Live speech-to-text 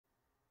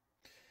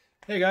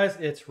Hey guys,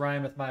 it's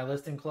Ryan with My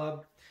Listing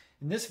Club.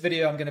 In this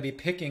video, I'm going to be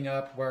picking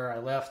up where I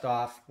left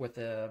off with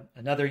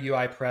another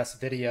UiPress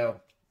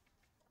video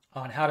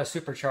on how to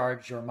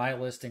supercharge your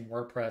MyListing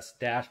WordPress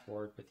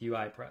dashboard with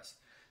UiPress.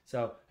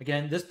 So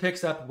again, this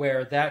picks up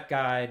where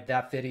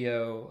that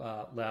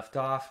video left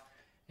off.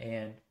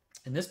 And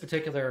in this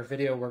particular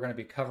video, we're going to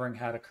be covering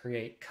how to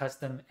create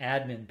custom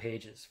admin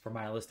pages for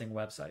MyListing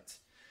websites.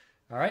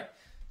 All right,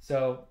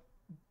 so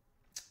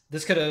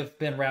this could have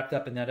been wrapped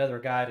up in that other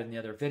guide in the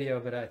other video,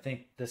 but I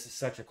think this is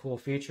such a cool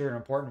feature, an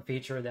important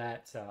feature,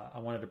 that I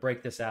wanted to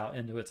break this out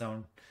into its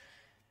own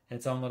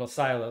little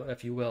silo,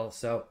 if you will.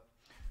 So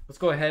let's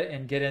go ahead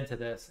and get into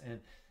this.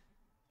 And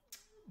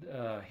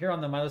here on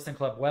the My Listing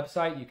Club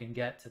website, you can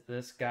get to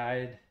this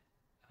guide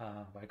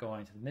by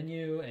going to the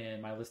menu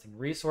and MyListing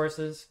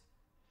Resources,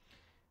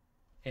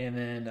 and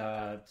then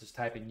just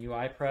typing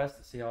UiPress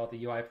to see all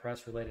the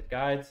UiPress related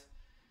guides.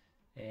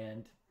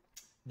 And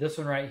this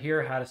one right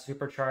here, how to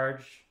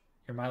supercharge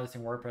your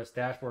MyListing WordPress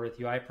dashboard with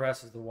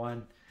UiPress, is the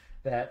one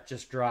that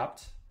just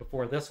dropped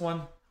before this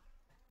one.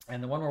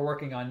 And the one we're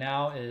working on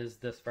now is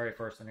this very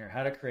first one here,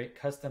 how to create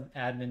custom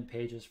admin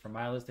pages for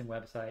MyListing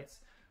websites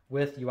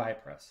with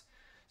UiPress.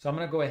 So I'm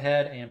going to go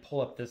ahead and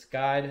pull up this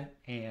guide,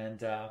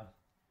 and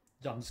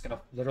I'm just going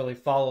to literally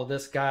follow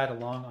this guide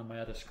along on my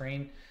other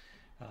screen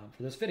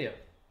for this video.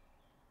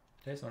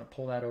 Okay, so I'm going to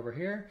pull that over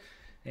here.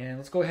 And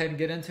let's go ahead and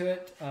get into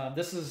it.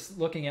 This is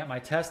looking at my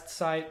test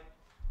site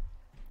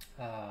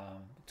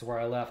to where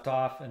I left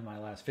off in my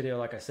last video,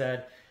 like I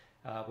said,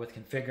 with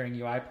configuring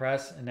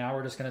UiPress. And now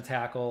we're just going to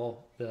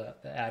tackle the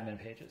admin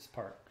pages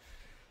part.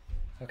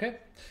 Okay,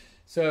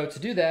 so to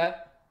do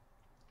that,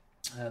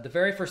 the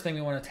very first thing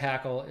we want to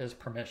tackle is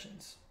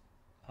permissions.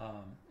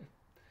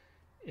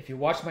 If you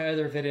watch my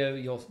other video,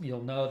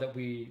 you'll know that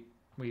we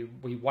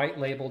white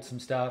labeled some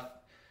stuff.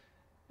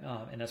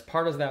 And as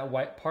part of that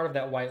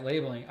white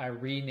labeling, I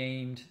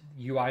renamed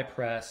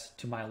UiPress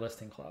to My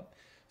Listing Club.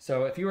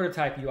 So if you were to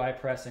type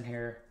UiPress in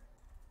here,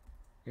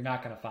 you're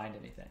not going to find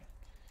anything.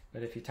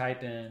 But if you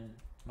type in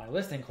My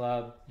Listing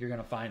Club, you're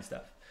going to find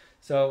stuff.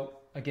 So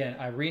again,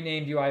 I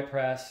renamed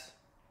UiPress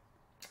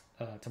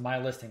to My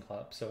Listing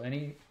Club. So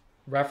any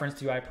reference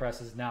to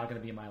UiPress is now going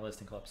to be My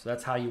Listing Club. So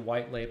that's how you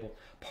white label,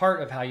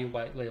 part of how you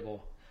white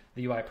label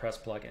the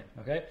UiPress plugin.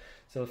 Okay.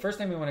 So the first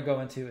thing we want to go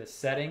into is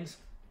settings.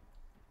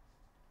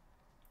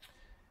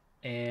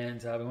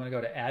 And we want to go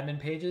to admin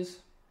pages.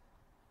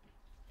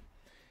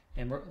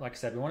 And like I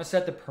said, we want to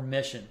set the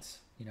permissions,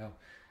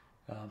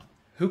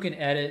 who can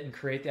edit and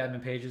create the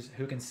admin pages,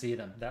 who can see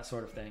them, that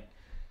sort of thing.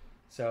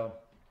 So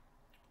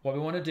what we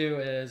want to do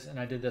is, and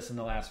I did this in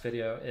the last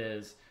video,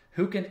 is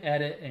who can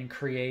edit and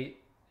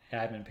create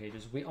admin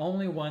pages. We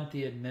only want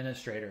the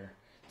administrator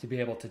to be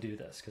able to do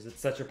this because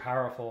it's such a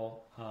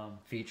powerful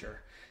feature.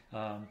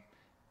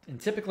 And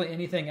typically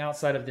anything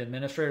outside of the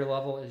administrator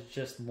level is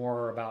just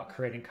more about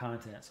creating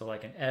content. So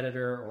like an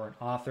editor or an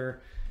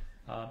author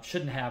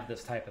shouldn't have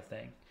this type of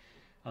thing.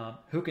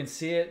 Who can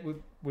see it?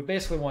 We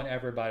basically want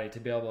everybody to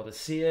be able to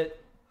see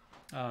it,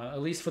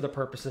 at least for the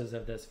purposes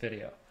of this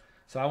video.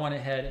 So I went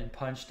ahead and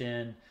punched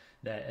in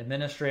that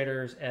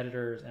administrators,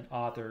 editors, and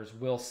authors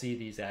will see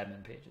these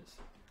admin pages.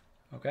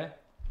 Okay?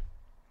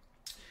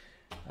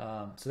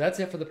 So that's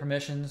it for the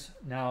permissions.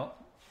 Now,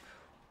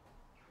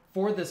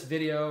 for this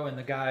video and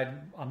the guide,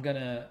 I'm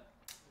gonna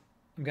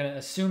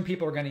assume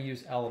people are gonna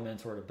use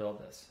Elementor to build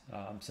this.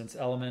 Since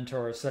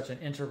Elementor is such an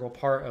integral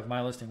part of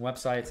My Listing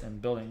websites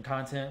and building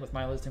content with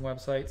My Listing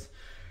websites,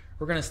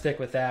 we're gonna stick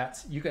with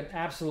that. You can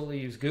absolutely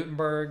use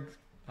Gutenberg.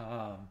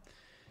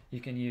 You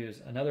can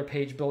use another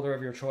page builder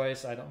of your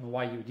choice. I don't know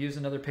why you would use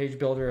another page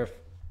builder if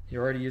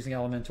you're already using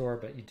Elementor,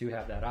 but you do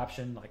have that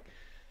option. Like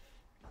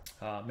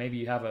maybe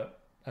you have a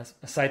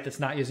site that's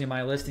not using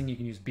My Listing, you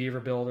can use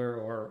Beaver Builder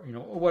or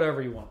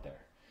whatever you want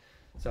there.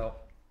 So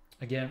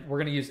again, we're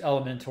going to use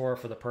Elementor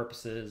for the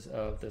purposes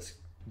of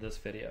this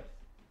video.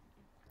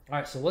 All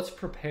right, so let's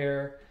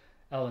prepare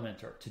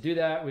Elementor. To do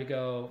that, we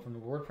go from the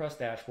WordPress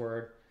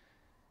dashboard,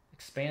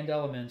 expand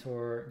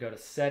Elementor, go to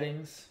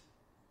settings,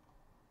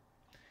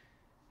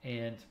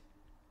 and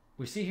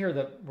we see here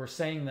that we're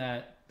saying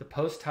that the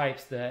post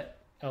types that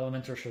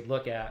Elementor should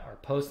look at are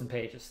posts and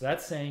pages. So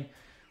that's saying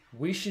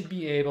we should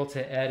be able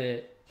to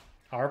edit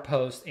our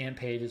posts and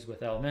pages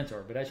with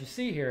Elementor. But as you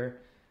see here,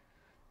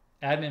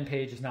 admin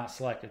page is not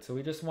selected. So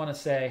we just want to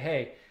say,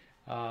 hey,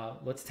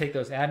 let's take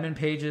those admin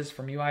pages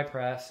from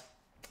UiPress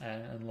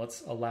and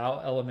let's allow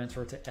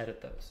Elementor to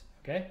edit those.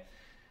 Okay.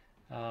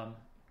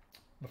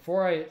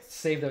 Before I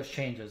save those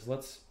changes,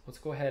 let's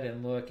go ahead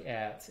and look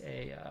at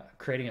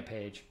creating a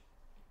page.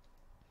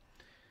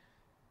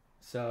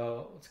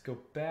 So let's go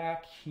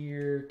back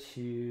here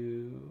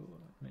to,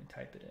 let me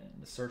type it in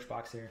the search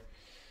box here.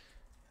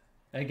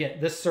 And again,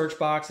 this search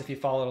box, if you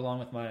followed along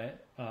with my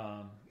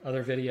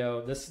other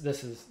video, this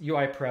is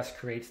UiPress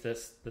creates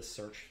this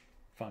search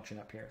function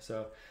up here.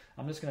 So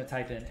I'm just going to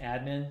type in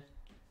admin,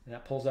 and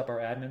that pulls up our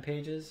admin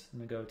pages. I'm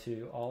going to go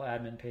to all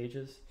admin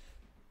pages,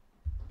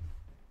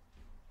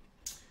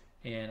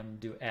 and I'm going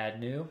to do add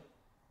new.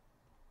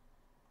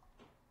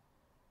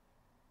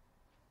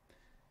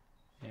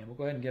 we'll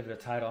go ahead and give it a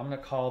title. I'm going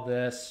to call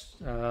this,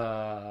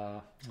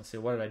 let's see,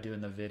 what did I do in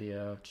the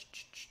video?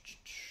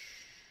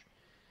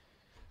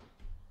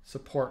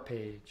 Support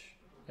page.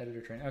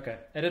 Editor training. Okay,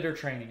 editor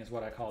training is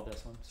what I call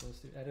this one. So let's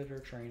do editor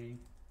training.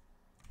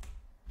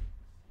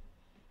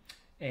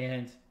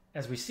 And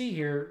as we see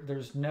here,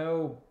 there's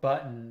no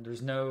button,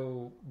 there's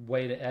no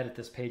way to edit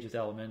this page with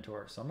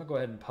Elementor. So I'm going to go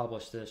ahead and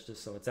publish this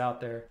just so it's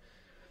out there.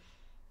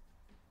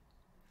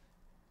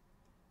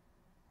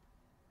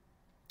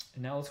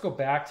 And now let's go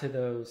back to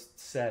those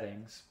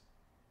settings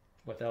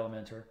with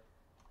Elementor.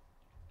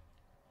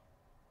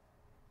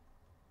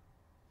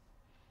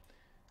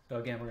 So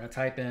again, we're going to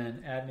type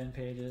in admin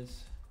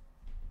pages,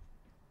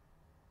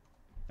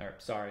 or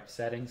sorry,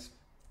 settings.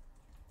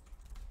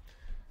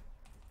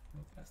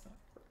 Nope, that's not.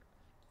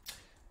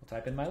 We'll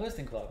type in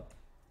MyListing Club.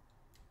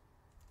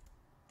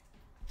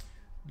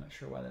 I'm not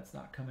sure why that's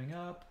not coming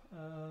up.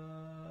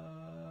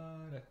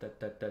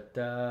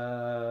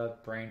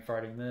 Brain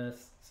farting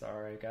this.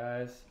 Sorry,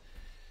 guys.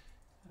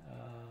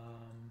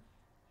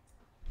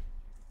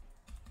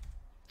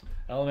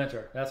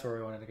 Elementor, that's where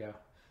we wanted to go.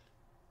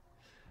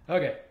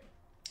 Okay,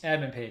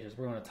 admin pages.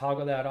 We're going to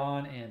toggle that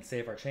on and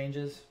save our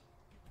changes.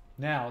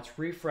 Now let's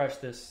refresh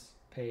this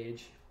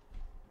page.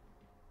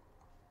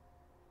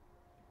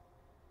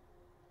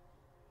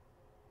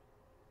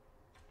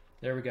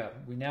 There we go.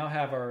 We now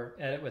have our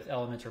edit with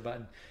Elementor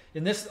button.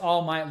 And this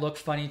all might look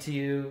funny to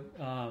you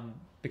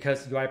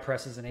because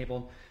UiPress is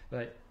enabled,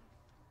 but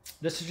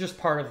this is just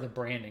part of the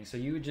branding. So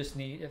you would just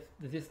need,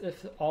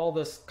 if all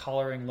this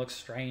coloring looks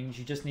strange,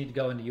 you just need to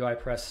go into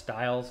UiPress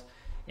styles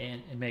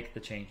and make the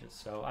changes.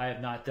 So I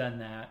have not done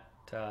that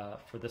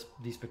for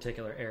these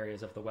particular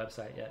areas of the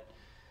website yet.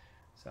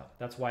 So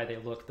that's why they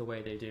look the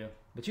way they do.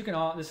 But you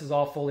can this is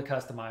all fully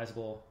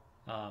customizable.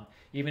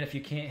 Even if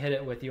you can't hit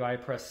it with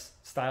UiPress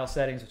style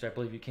settings, which I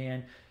believe you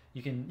can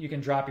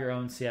drop your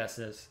own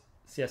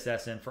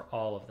CSS in for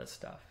all of this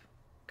stuff.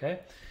 Okay.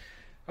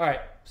 All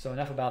right. So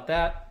enough about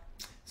that.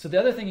 So the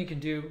other thing you can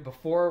do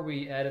before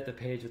we edit the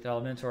page with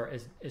Elementor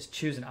is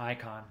choose an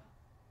icon.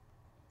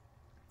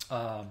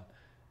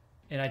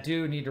 And I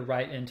do need to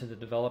write into the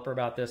developer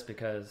about this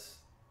because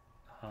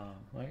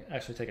I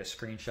actually take a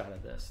screenshot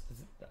of this.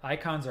 The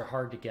icons are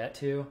hard to get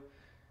to.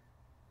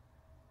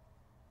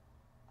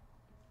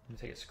 Let me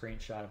take a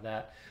screenshot of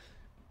that.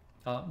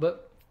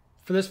 But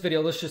for this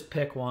video, let's just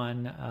pick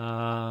one.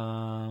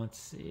 Let's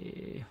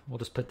see. We'll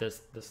just put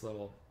this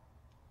little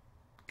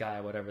guy,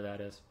 whatever that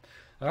is.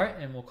 All right,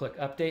 and we'll click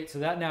update. So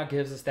that now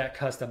gives us that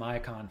custom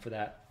icon for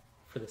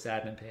this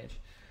admin page.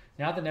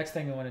 Now the next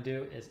thing we want to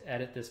do is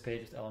edit this page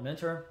with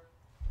Elementor.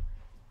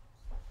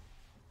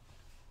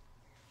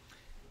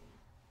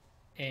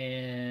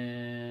 And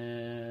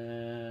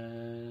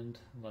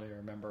let me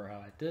remember how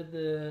I did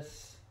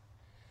this.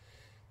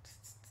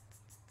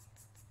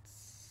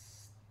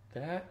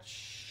 That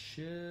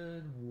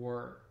should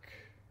work.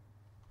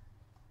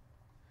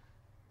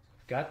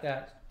 Got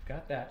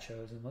that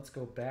chosen. Let's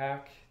go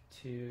back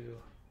to,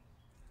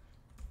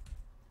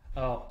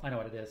 oh, I know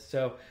what it is.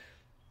 So I'm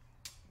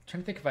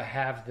trying to think if I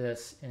have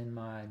this in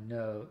my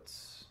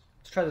notes.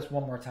 Let's try this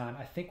one more time.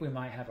 I think we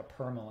might have a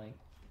permalink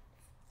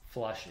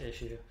flush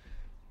issue.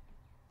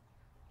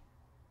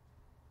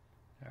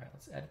 All right,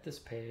 let's edit this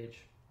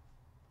page.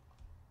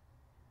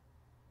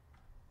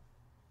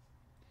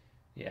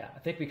 Yeah, I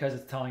think because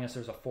it's telling us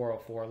there's a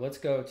 404, let's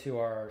go to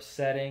our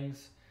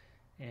settings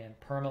and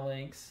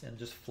permalinks and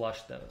just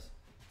flush those.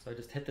 So I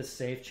just hit the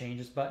Save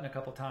Changes button a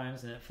couple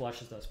times and it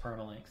flushes those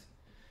permalinks.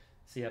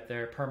 See up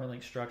there,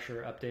 permalink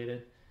structure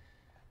updated.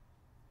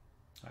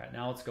 All right,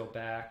 now let's go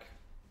back.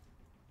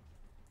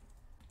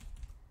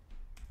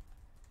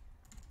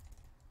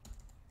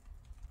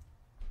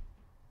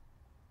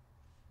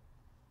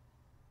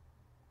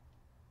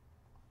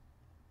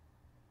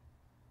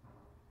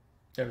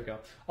 There we go.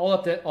 I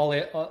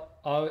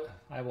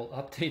will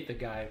update the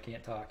guide. I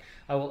can't talk.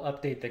 I will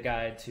update the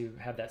guide to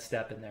have that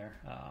step in there.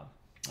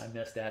 I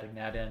missed adding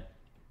that in.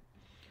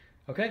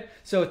 Okay,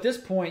 so at this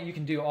point, you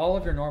can do all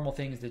of your normal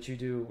things that you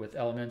do with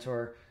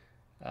Elementor.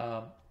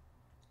 I'm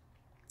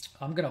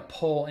going to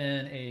pull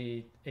in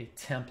a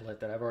template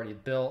that I've already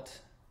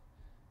built.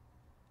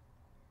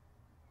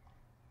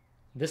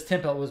 This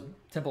template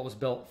was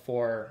built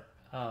for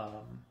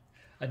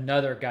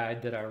another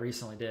guide that I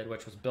recently did,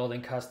 which was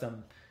building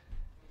custom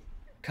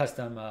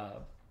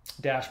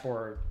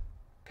dashboard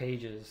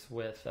pages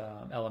with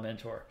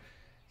Elementor.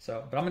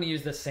 So, but I'm going to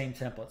use this same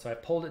template. So I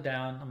pulled it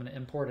down. I'm going to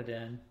import it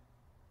in.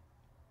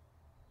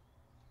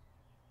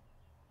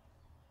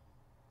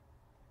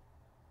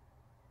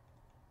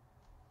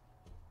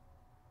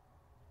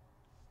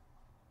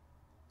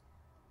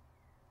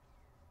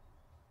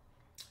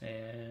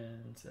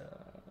 And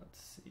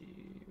let's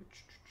see.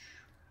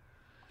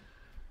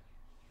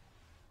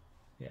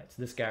 Yeah, it's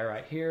this guy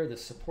right here, the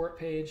support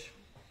page.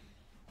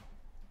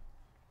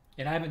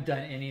 And I haven't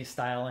done any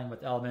styling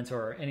with Elementor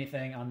or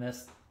anything on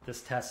this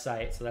test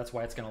site, so that's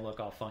why it's going to look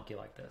all funky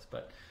like this.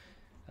 But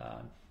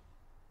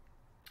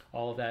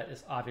all of that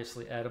is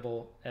obviously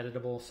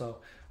editable. So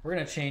we're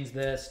going to change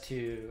this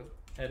to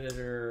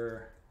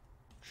editor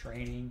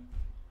training.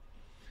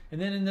 And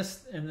then in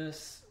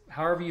this,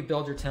 however you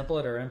build your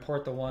template or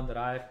import the one that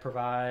I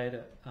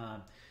provide,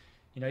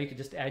 you could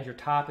just add your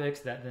topics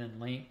that then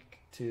link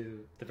to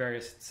the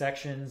various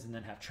sections and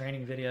then have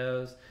training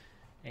videos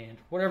and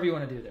whatever you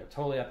want to do there.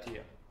 Totally up to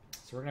you.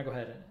 So we're going to go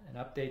ahead and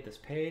update this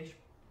page.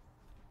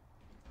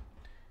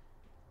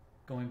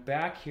 Going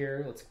back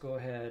here, let's go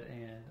ahead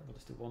and we'll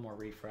just do one more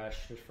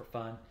refresh just for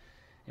fun.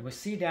 And we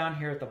see down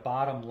here at the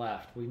bottom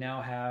left, we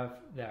now have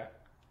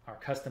our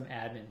custom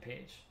admin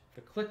page.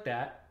 If I click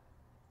that,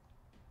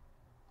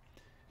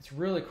 it's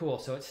really cool.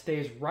 So it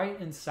stays right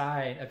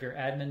inside of your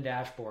admin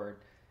dashboard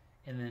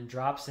and then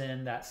drops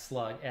in that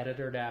slug,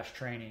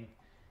 editor-training,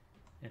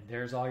 and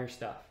there's all your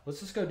stuff. Let's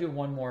just go do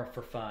one more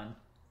for fun.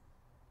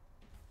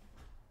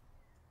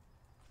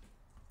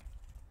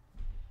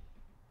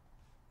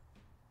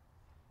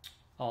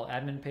 All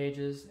admin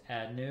pages,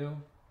 add new.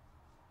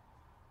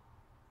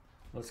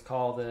 Let's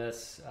call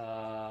this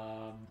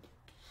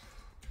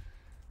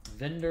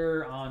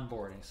vendor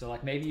onboarding. So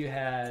like maybe you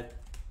had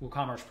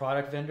WooCommerce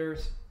product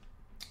vendors.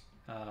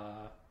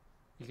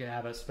 You can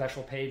have a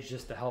special page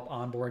just to help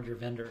onboard your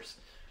vendors.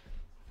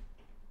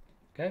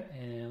 Okay,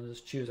 and let's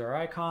choose our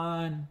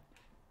icon.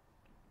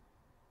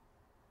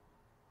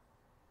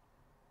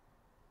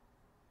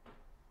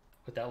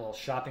 Put that little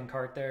shopping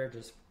cart there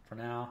just for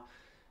now.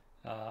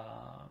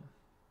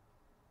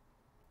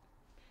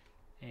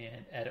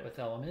 And edit with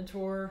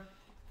Elementor.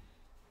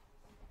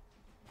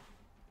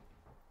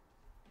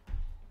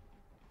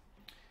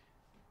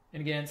 And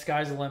again,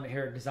 sky's the limit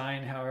here.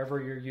 Design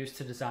however you're used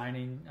to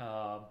designing.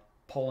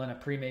 Pull in a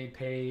pre-made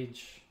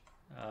page.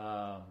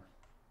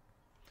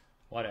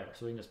 Whatever.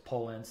 So we can just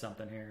pull in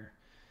something here.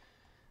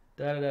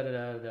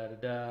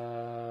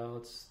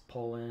 Let's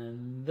pull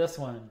in this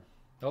one.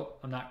 Oh,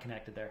 I'm not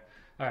connected there.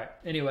 All right.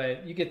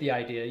 Anyway, you get the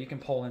idea. You can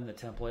pull in the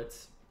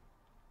templates.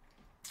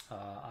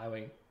 I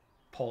would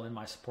pull in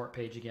my support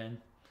page again.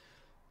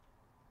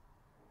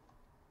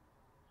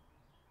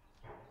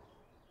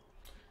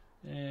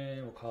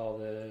 And we'll call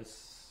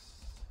this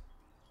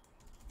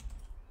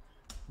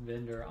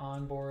vendor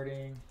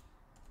onboarding.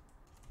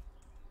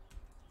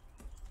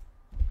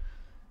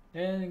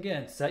 And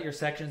again, set your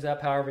sections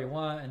up however you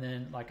want. And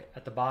then like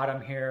at the bottom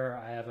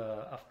here, I have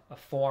a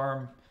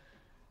form.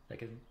 They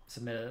can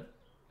submit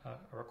a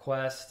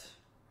request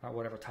or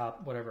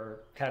whatever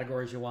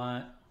categories you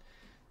want,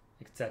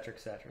 etc.,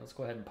 etc. Let's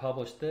go ahead and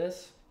publish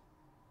this.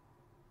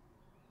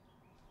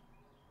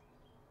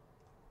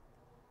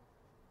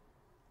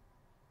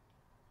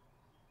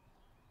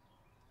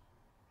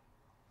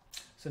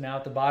 So now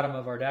at the bottom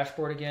of our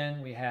dashboard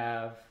again, we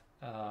have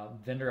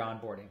vendor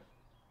onboarding.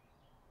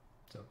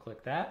 So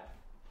click that.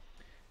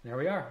 There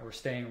we are. We're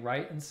staying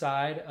right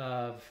inside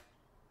of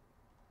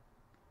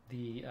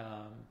the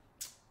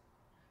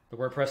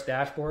WordPress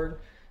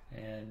dashboard,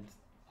 and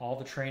all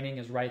the training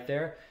is right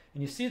there.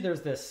 And you see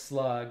there's this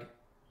slug.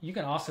 You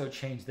can also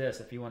change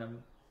this if you want to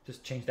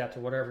just change that to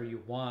whatever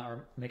you want,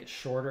 or make it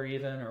shorter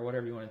even, or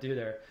whatever you want to do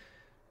there.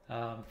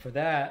 For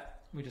that,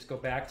 we just go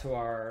back to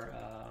our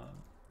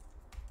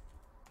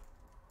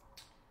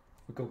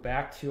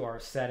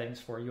settings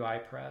for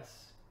UiPress.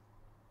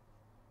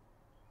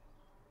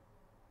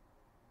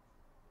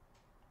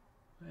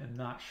 I'm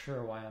not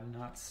sure why I'm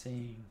not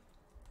seeing.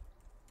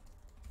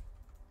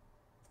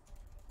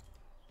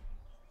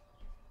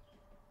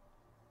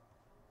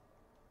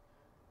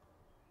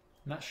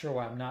 Not sure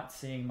why I'm not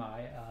seeing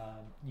my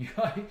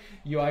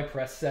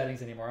UiPress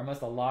settings anymore. I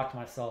must have locked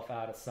myself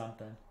out of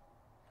something,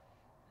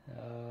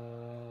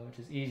 which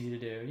is easy to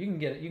do. You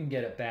can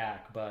get it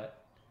back,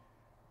 but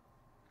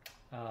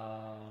let me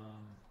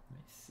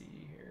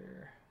see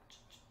here.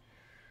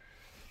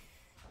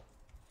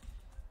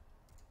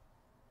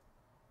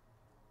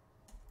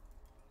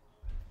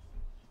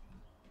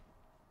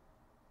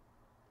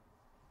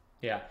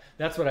 Yeah,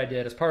 that's what I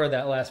did. As part of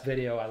that last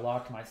video, I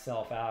locked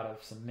myself out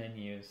of some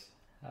menus.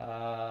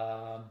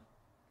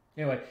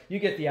 Anyway, you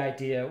get the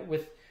idea.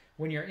 With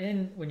when you're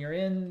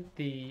in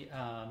the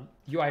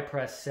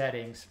UiPress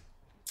settings.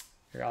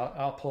 Here,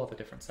 I'll pull up a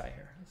different site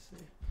here. Let's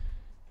see.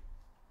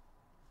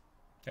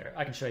 There,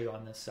 I can show you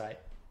on this site.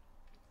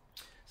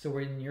 So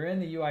when you're in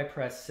the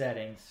UiPress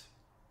settings,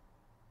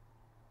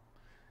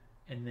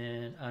 and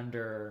then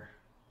under,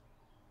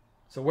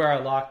 so where I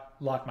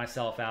lock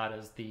myself out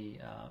is the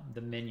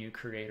menu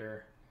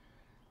creator.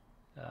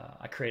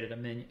 I created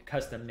a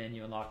custom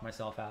menu and locked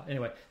myself out.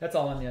 Anyway, that's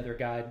all in the other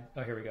guide.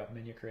 Oh, here we go,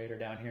 menu creator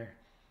down here.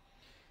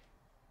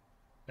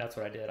 That's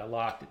what I did. I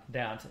locked it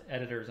down to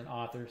editors and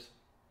authors.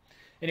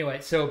 Anyway,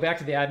 so back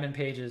to the admin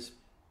pages.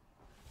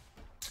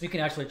 You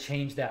can actually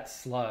change that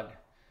slug.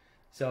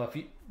 So if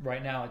you,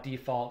 right now it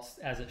defaults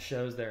as it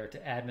shows there to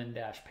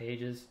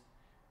admin-pages.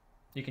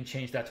 You can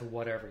change that to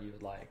whatever you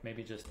would like.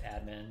 Maybe just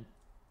admin,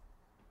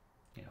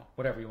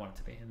 whatever you want it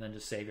to be, and then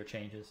just save your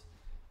changes.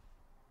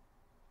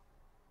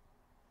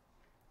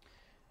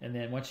 And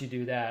then once you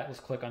do that, let's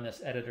click on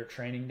this editor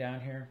training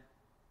down here.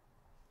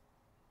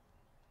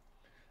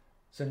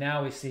 So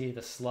now we see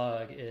the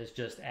slug is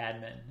just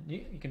admin.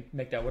 You can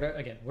make that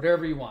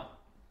whatever you want.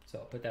 So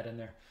put that in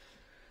there.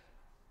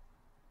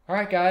 All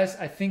right, guys,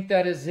 I think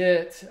that is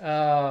it.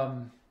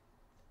 I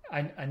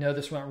know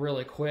this went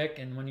really quick,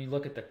 and when you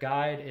look at the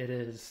guide, it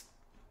is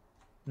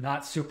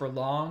not super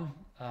long,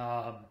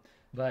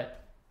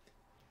 but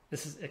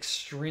this is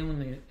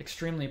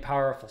extremely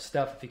powerful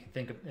stuff if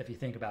you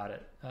think about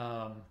it.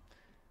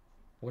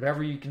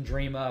 Whatever you can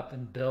dream up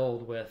and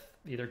build with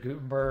either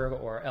Gutenberg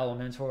or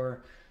Elementor,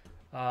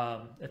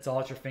 it's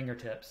all at your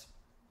fingertips.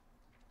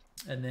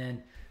 And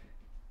then,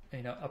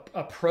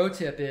 a pro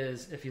tip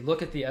is, if you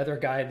look at the other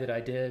guide that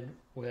I did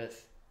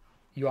with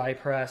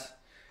UiPress,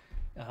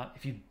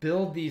 if you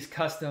build these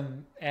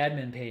custom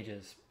admin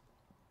pages,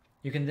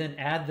 you can then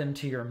add them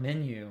to your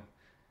menu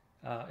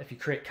if you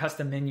create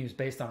custom menus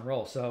based on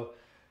role. So,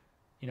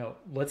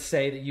 let's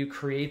say that you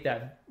create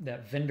that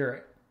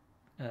vendor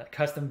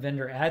custom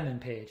vendor admin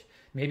page.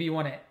 Maybe you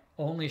want to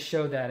only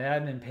show that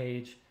admin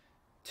page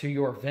to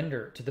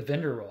the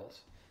vendor roles.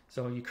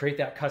 So you create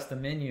that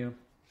custom menu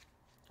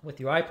with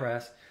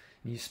UiPress,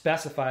 and you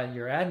specify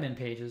your admin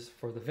pages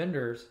for the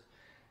vendors.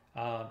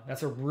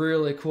 That's a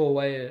really cool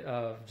way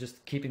of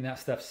just keeping that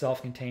stuff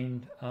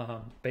self-contained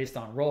based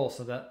on role,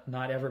 so that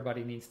not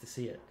everybody needs to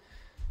see it.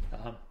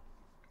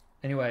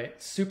 Anyway,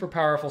 super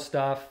powerful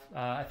stuff.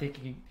 I think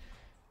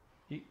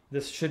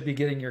this should be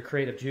getting your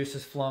creative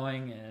juices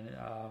flowing, and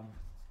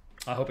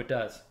I hope it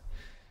does.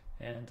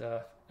 And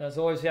as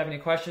always, if you have any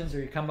questions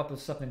or you come up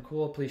with something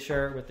cool, please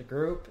share it with the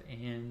group,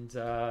 and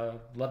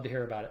love to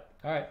hear about it.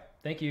 All right.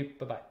 Thank you.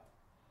 Bye-bye.